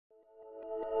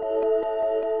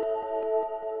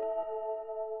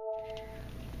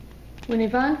When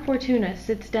Yvonne Fortuna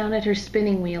sits down at her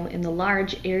spinning wheel in the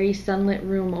large, airy, sunlit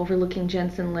room overlooking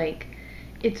Jensen Lake,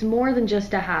 it's more than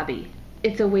just a hobby.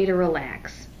 It's a way to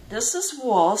relax. This is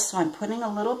wool, so I'm putting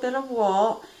a little bit of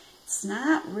wool. It's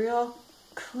not real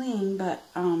clean, but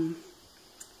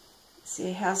see,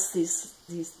 it has these,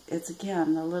 it's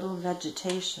again, the little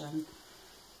vegetation.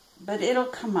 But it'll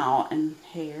come out in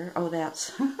here. Oh,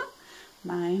 that's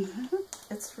mine.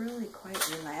 It's really quite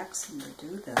relaxing to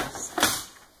do this.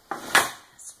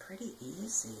 It's pretty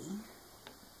easy.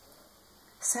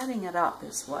 Setting it up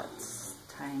is what's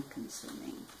time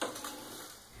consuming.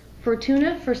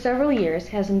 Fortuna, for several years,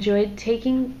 has enjoyed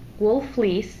taking wool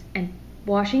fleece and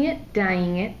washing it,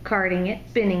 dyeing it, carding it,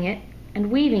 spinning it,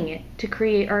 and weaving it to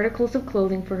create articles of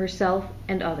clothing for herself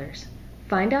and others.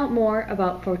 Find out more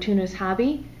about Fortuna's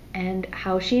hobby and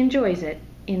how she enjoys it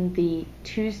in the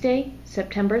Tuesday,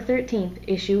 September 13th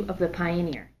issue of the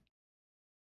Pioneer.